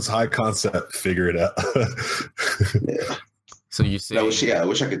Zelda 1's high concept. Figure it out. Yeah. So you say, I wish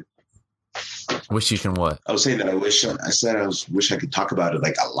I could. Wish you can what? I was saying that I wish I could talk about it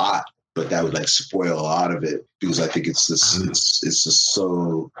like a lot, but that would like spoil a lot of it because I think it's just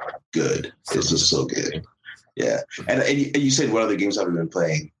so good. It's just so good. Yeah, and you said what other games have you been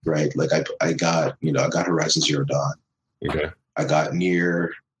playing, right? Like I got Horizon Zero Dawn. Okay. I got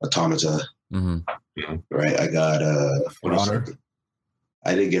Nier Automata. Mm-hmm. Right. I got For Honor.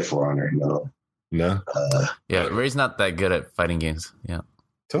 I didn't get For Honor. No. Yeah, Ray's not that good at fighting games. Yeah.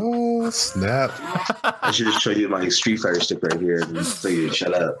 Oh snap! I should just show you my Street Fighter stick right here and tell you to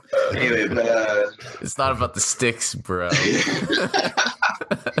shut up. Anyway, but it's not about the sticks, bro.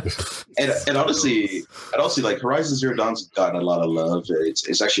 and honestly, like Horizon Zero Dawn's gotten a lot of love.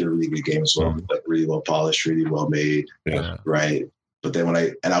 It's actually a really good game as well. Like really well polished, really well made. Yeah. Right. But then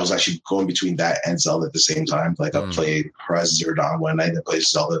I was actually going between that and Zelda at the same time. Like I played Horizon Zero Dawn one night and I played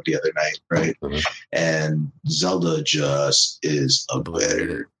Zelda the other night, right? Mm-hmm. And Zelda just is a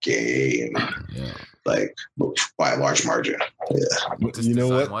better game, like by a large margin. Yeah, you know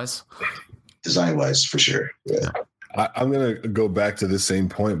what? Design-wise, for sure. Yeah. I'm going to go back to the same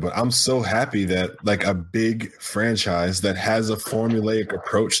point, but I'm so happy that like a big franchise that has a formulaic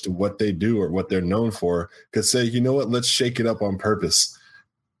approach to what they do or what they're known for could say, you know what, let's shake it up on purpose.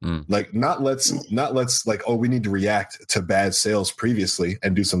 Like not let's like, oh, we need to react to bad sales previously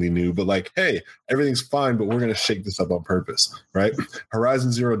and do something new, but like, hey, everything's fine, but we're going to shake this up on purpose, right?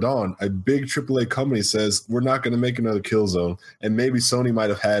 Horizon Zero Dawn, a big AAA company says, we're not going to make another Killzone. And maybe Sony might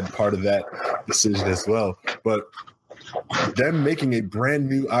have had part of that decision as well. But them making a brand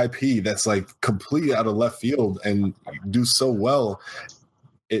new IP that's like completely out of left field and do so well,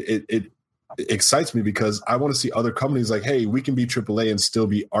 it excites me because I want to see other companies like, hey, we can be AAA and still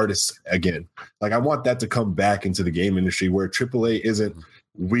be artists again. Like I want that to come back into the game industry where AAA isn't,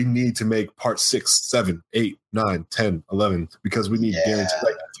 we need to make part 6, 7, 8, 9, 10, 11 because we need guaranteed.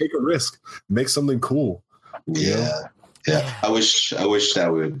 Like take a risk, make something cool. Yeah. I wish that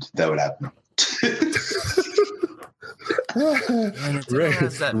would happen.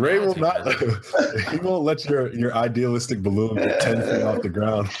 Ray will not. He won't let your idealistic balloon get 10 feet off the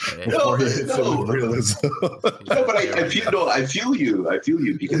ground before he hits it with realism. No, but I feel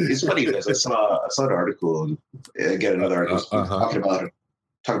you because it's funny because I saw an article, again another article talking about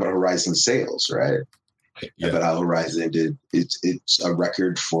Horizon sales, right? Yeah. About how Horizon did it's a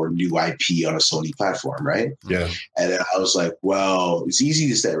record for new IP on a Sony platform, right? Yeah. And I was like, well, it's easy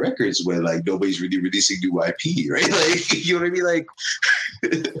to set records when like nobody's really releasing new IP, right? Like, you know what I mean? Like,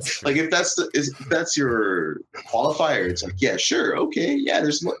 like if that's your qualifier, it's like, yeah, sure, okay, yeah.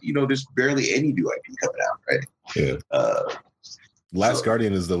 There's barely any new IP coming out, right? Yeah. Last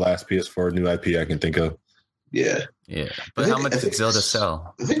Guardian is the last PS4 new IP I can think of. Yeah. But how much did Zelda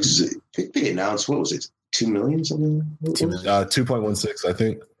sell? I think they announced, what was it, 2 million something? 2.16, I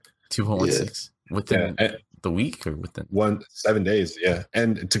think. 2.16 within the week or within 7 days. Yeah,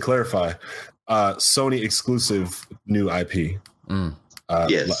 and to clarify, Sony exclusive new IP.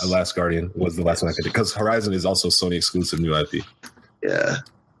 Yes. Last Guardian was the last one I could, because Horizon is also Sony exclusive new IP. Yeah.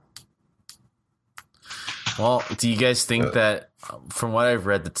 Well, do you guys think that, from what I've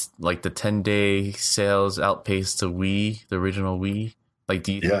read, that's like the 10-day sales outpaced the Wii, the original Wii? Like,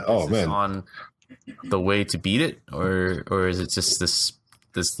 do you think this is on the way to beat it, or is it just this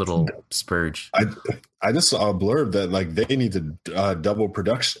little spurge? I just saw a blurb that like they need to double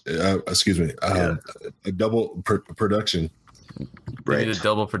production. A double production. They need a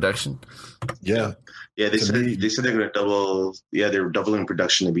double production. Yeah. Yeah, they said they're going to double. Yeah, they're doubling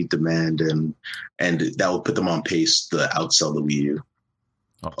production to meet demand, and that will put them on pace to outsell the Wii U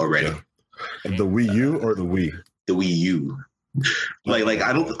already. Yeah. The Wii U or the Wii? The Wii U. Like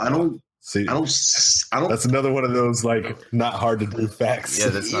I don't. See, I don't. That's another one of those like not hard to do facts. Yeah,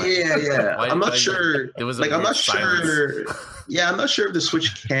 that's not. Yeah. I'm not sure. It was like I'm not sure. Yeah, I'm not sure if the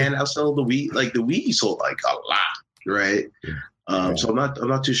Switch can outsell the Wii. Like the Wii sold like a lot, right? So I'm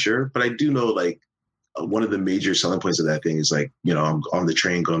not too sure, but I do know like one of the major selling points of that thing is like, you know, I'm on the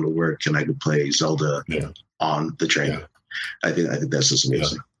train going to work and I could play Zelda on the train. Yeah. I think that's just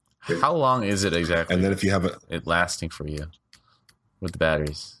amazing. Yeah. How long is it exactly? And then if you have it lasting for you with the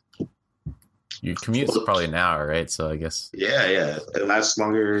batteries? Your commute's probably an hour, right? So I guess. Yeah. It lasts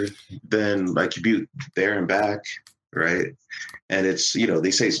longer than my commute there and back, right? And it's, you know,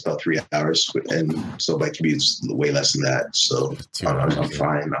 they say it's about 3 hours, and so my commute's way less than that. So I'm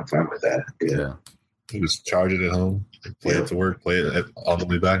fine. I'm fine with that. Yeah. You just charge it at home, play it to work, play it on the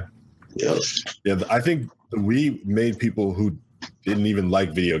way back. Yeah. I think we made people who didn't even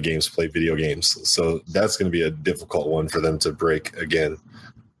like video games play video games. So that's going to be a difficult one for them to break again.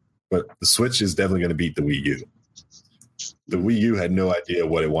 But the Switch is definitely going to beat the Wii U. The Wii U had no idea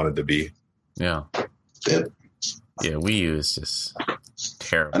what it wanted to be. Yeah. Yeah, Wii U is just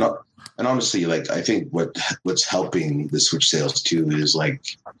terrible. And honestly, like I think what's helping the Switch sales too is like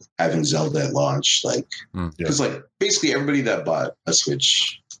having Zelda at launch, like because like basically everybody that bought a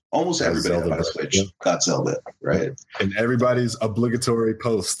Switch, almost everybody that bought a Switch got Zelda, right? And everybody's obligatory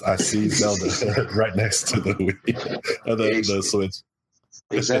post, I see Zelda right next to the Wii, the Switch.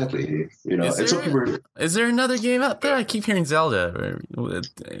 Exactly. You know, is there another game out there? I keep hearing Zelda. Well,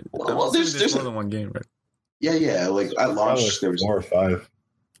 there's more than one game, right? Yeah. Like at launch, there was 4 or 5.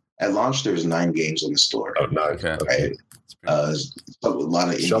 At launch, there was 9 games on the store. Oh, 9. Okay. Right. A lot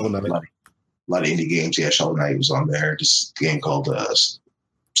of indie games. Yeah, Shovel Knight was on there. Just a game called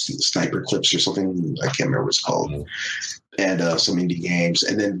Sniper Clips or something. I can't remember what it's called. And some indie games.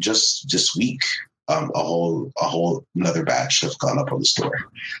 And then just this week, a whole another batch have gone up on the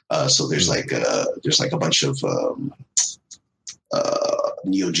store. So there's like a bunch of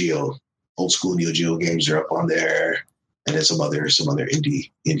Neo Geo, old school Neo Geo games are up on there, and then some other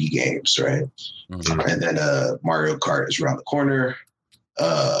indie games, right? Mm-hmm. And then Mario Kart is around the corner.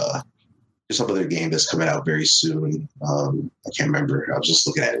 There's some other game that's coming out very soon. I can't remember. I was just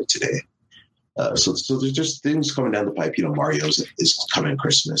looking at it today. So there's just things coming down the pipe. You know, Mario's is coming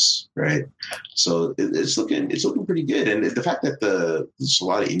Christmas, right? So it's looking pretty good. And the fact that there's a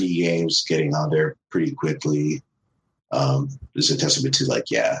lot of indie games getting on there pretty quickly is a testament to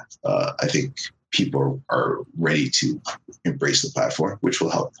I think people are ready to embrace the platform, which will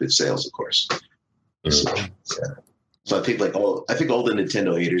help with sales, of course. Mm-hmm. So I think all the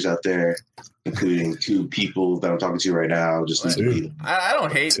Nintendo haters out there, including 2 people that I'm talking to right now, just need to beat them. I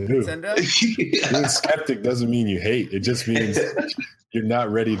don't hate Nintendo. Being skeptic doesn't mean you hate. It just means you're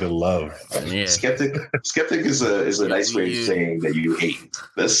not ready to love. Yeah. Skeptic is a nice way of saying that you hate.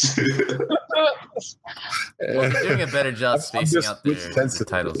 That's well, they're doing a better job spacing out the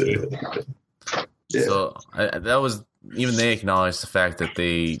titles. Yeah. So that was, even they acknowledged the fact that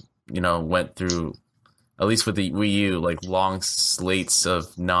they, went through, at least with the Wii U, like long slates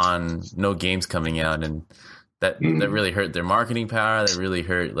of no games coming out, and that really hurt their marketing power. That really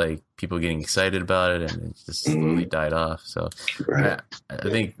hurt like people getting excited about it, and it just slowly died off. So I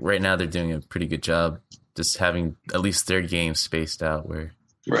think right now they're doing a pretty good job just having at least their games spaced out where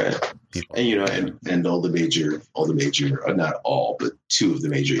people and all the major, not all, but 2 of the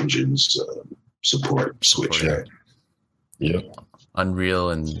major engines support Switch. Yep.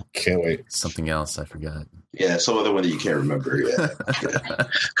 Unreal and can't wait. Something else I forgot. Yeah, some other one that you can't remember. Yeah.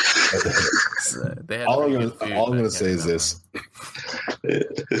 All I'm gonna say is this: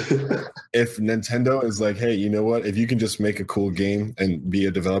 if Nintendo is like, hey, you know what? If you can just make a cool game and be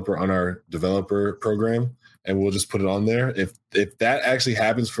a developer on our developer program, and we'll just put it on there. If that actually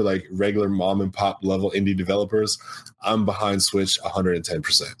happens for like regular mom and pop level indie developers, I'm behind Switch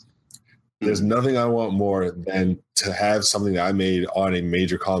 110%. There's nothing I want more than to have something that I made on a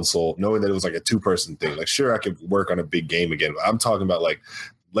major console, knowing that it was like a 2-person thing. Like, sure, I could work on a big game again, but I'm talking about like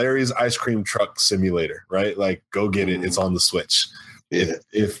Larry's Ice Cream Truck Simulator, right? Like, go get it. It's on the Switch. Yeah.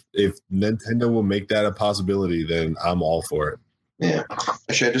 If Nintendo will make that a possibility, then I'm all for it. Yeah.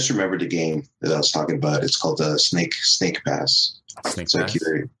 Actually, I just remembered the game that I was talking about. It's called Snake Pass. Snake Pass?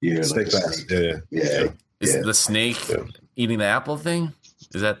 You're Snake like Pass. Yeah. Is the snake eating the apple thing?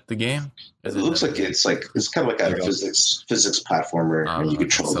 Is that the game? It looks like it's kind of like a physics platformer, and you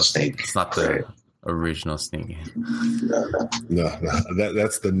control the snake. It's not the original snake game. No.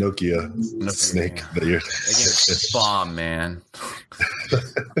 That's the Nokia snake game. that you're. Bomb, man.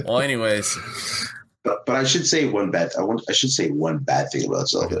 Well, anyways, but I should say one bad. I should say one bad thing about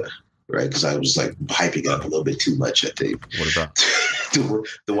Zelda, right? Because I was like hyping up a little bit too much, I think. What about?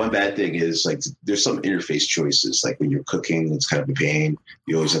 The one bad thing is like there's some interface choices. Like when you're cooking, it's kind of a pain.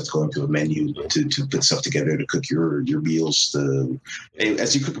 You always have to go into a menu to put stuff together to cook your meals. And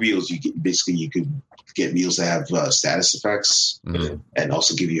as you cook meals, you could get meals that have status effects and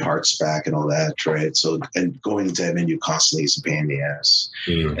also give you hearts back and all that, right? So and going into that menu constantly is a pain in the ass.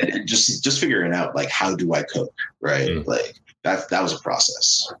 And just figuring out like how do I cook, right? Like that was a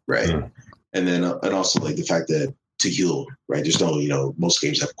process, right? And then and also like the fact that to heal, right? There's no, most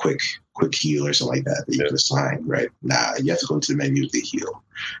games have quick heal or something like that you can assign, right? Nah, you have to go into the menu to heal,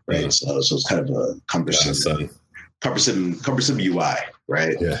 right? So it's kind of a cumbersome UI,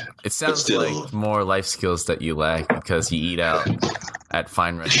 right? Yeah. It sounds like more life skills that you lack because you eat out at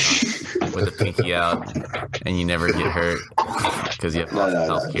fine restaurants with a pinky out and you never get hurt because you have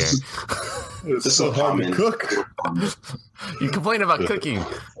health care. It's so hard to cook. You complain about cooking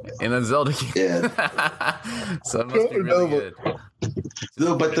in a Zelda game. Yeah. So it must be really good.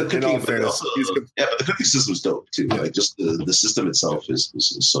 No, but the cooking, but the cooking system's dope too. Like just the system itself is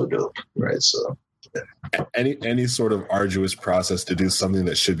so dope, right? So any sort of arduous process to do something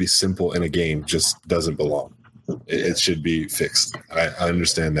that should be simple in a game just doesn't belong. It should be fixed. I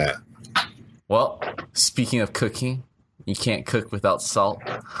understand that. Well, speaking of cooking, you can't cook without salt.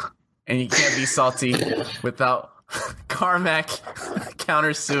 And you can't be salty without Carmack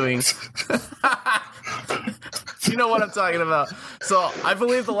countersuing. You know what I'm talking about. So I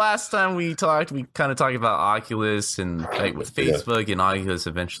believe the last time we kind of talked about Oculus and like with Facebook and Oculus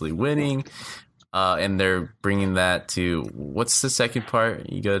eventually winning. And they're bringing that to, what's the second part?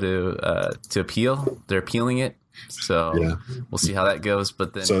 You go to appeal. They're appealing it. So we'll see how that goes.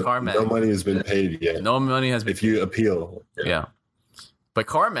 But then Carmack, no money has been paid yet. No money has been paid. If you appeal. Yeah. But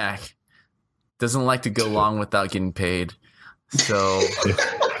Carmack doesn't like to go long without getting paid. So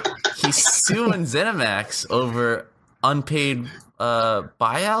he's suing ZeniMax over unpaid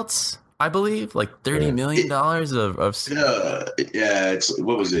buyouts, I believe, like $30 million of it's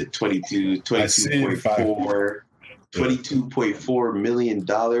what was it? $22.4 million.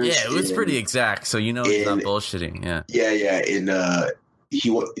 Yeah, it was pretty exact. So he's not bullshitting. Yeah.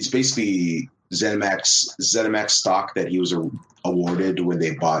 It's basically ZeniMax stock that he was awarded when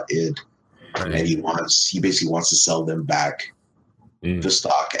they bought it, and he basically wants to sell them back the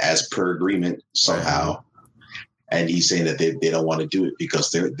stock as per agreement somehow. Right. And he's saying that they don't want to do it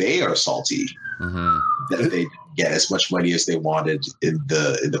because they are salty that they get as much money as they wanted in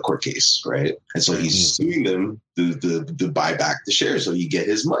the court case, right? And so he's suing them to buy back the shares so he get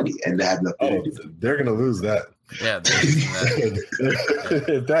his money, and they have nothing to do. They're gonna lose that. Yeah,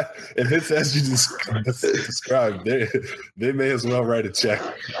 if it's as you described, they may as well write a check.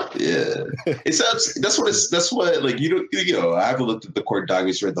 Yeah, it sounds. That's what like I haven't looked at the court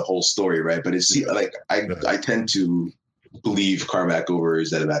documents, read the whole story, right? But it's like I tend to believe Carmack over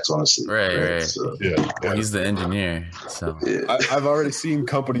ZeniMax, honestly. Right. So, well, he's the engineer, so I've already seen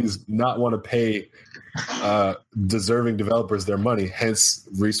companies not want to pay deserving developers their money, hence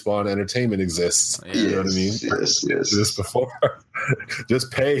Respawn Entertainment exists. You know what I mean? Yes. This before,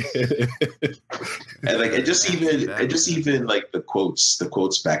 just pay. And like it just even like the quotes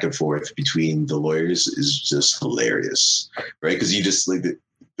back and forth between the lawyers is just hilarious, right? Because you just like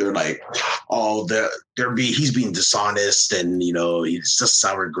they're like, oh, he's being dishonest, and it's just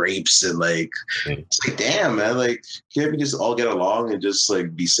sour grapes, and like it's like, damn, man, like can't we just all get along and just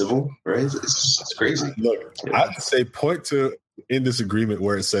like be civil, right? It's crazy. Look, I have to say, point to in this agreement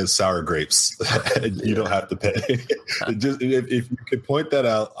where it says sour grapes. You don't have to pay. Just if you could point that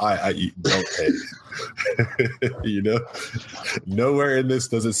out, I don't pay. You know, nowhere in this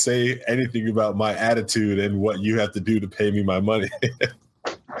does it say anything about my attitude and what you have to do to pay me my money.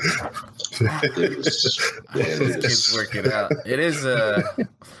 Kids work it out. It is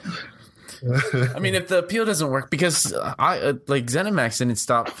I mean, if the appeal doesn't work, because like ZeniMax didn't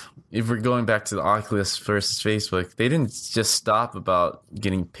stop. If we're going back to the Oculus versus Facebook, they didn't just stop about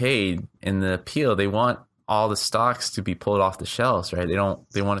getting paid in the appeal. They want all the stocks to be pulled off the shelves, right? They want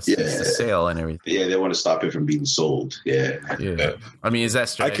to cease the sale and everything. Yeah, they want to stop it from being sold. Yeah. I mean, is that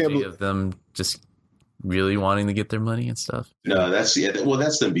strategy of them just really wanting to get their money and stuff? No, that's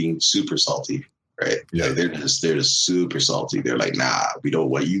them being super salty. Right. Yeah. Like they're just super salty. They're like, nah, we don't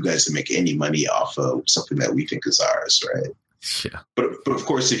want you guys to make any money off of something that we think is ours. Right. Yeah. But of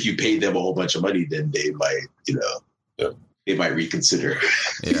course, if you pay them a whole bunch of money, then they might, they might reconsider.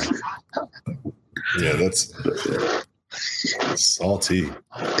 Yeah. Yeah. That's salty.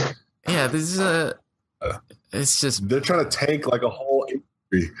 Yeah. This is it's just, they're trying to tank like a whole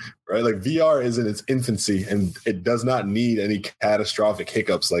industry, right? Like VR is in its infancy and it does not need any catastrophic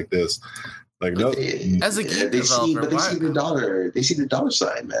hiccups like this. Like, no, as a game developer, they see the dollar. They see the dollar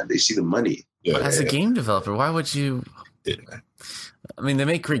sign, man. They see the money. Yeah. As a game developer, why would you? Yeah. I mean, they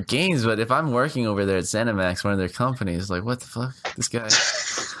make great games, but if I'm working over there at ZeniMax, one of their companies, like, what the fuck? This guy,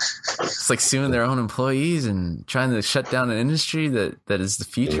 it's like suing their own employees and trying to shut down an industry that is the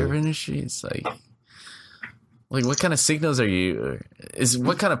future of industry. It's like what kind of signals are you?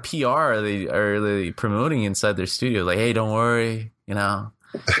 What kind of PR are they promoting inside their studio? Like, hey, don't worry, you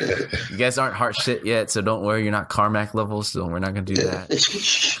guys aren't hard shit yet, so don't worry. You're not Carmack levels, so we're not going to do that.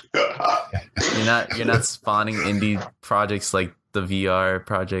 You're not spawning indie projects like the VR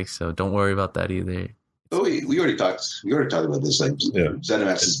project, so don't worry about that either. Oh, we already talked about this. Like,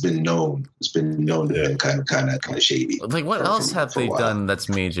 ZeniMax has been known. It's been known to be kind of shady. Like, what else have they done that's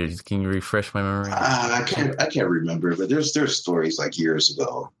major? Can you refresh my memory? I can't remember, but there's stories like years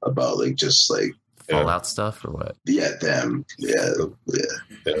ago about like just like Fallout stuff or what? Yeah, them. Yeah,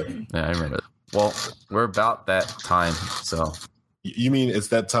 I remember that. Well, we're about that time, so. You mean it's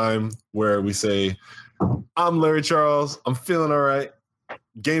that time where we say, I'm Larry Charles, I'm feeling all right.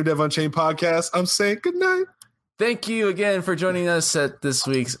 Game Dev Unchained podcast, I'm saying good night. Thank you again for joining us at this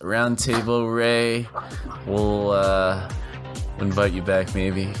week's Roundtable, Ray. We'll invite you back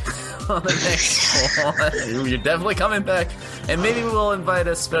maybe on the next one. You're definitely coming back. And maybe we'll invite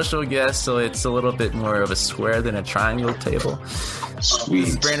a special guest so it's a little bit more of a square than a triangle table. Sweet. This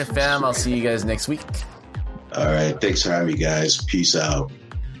is Brandon Pham. I'll see you guys next week. All right. Thanks for having me, guys. Peace out.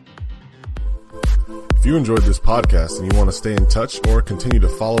 If you enjoyed this podcast and you want to stay in touch or continue to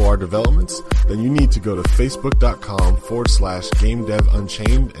follow our developments, then you need to go to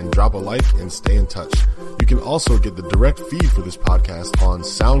facebook.com/GameDevUnchained and drop a like and stay in touch. You can also get the direct feed for this podcast on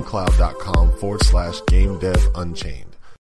SoundCloud.com/GameDevUnchained.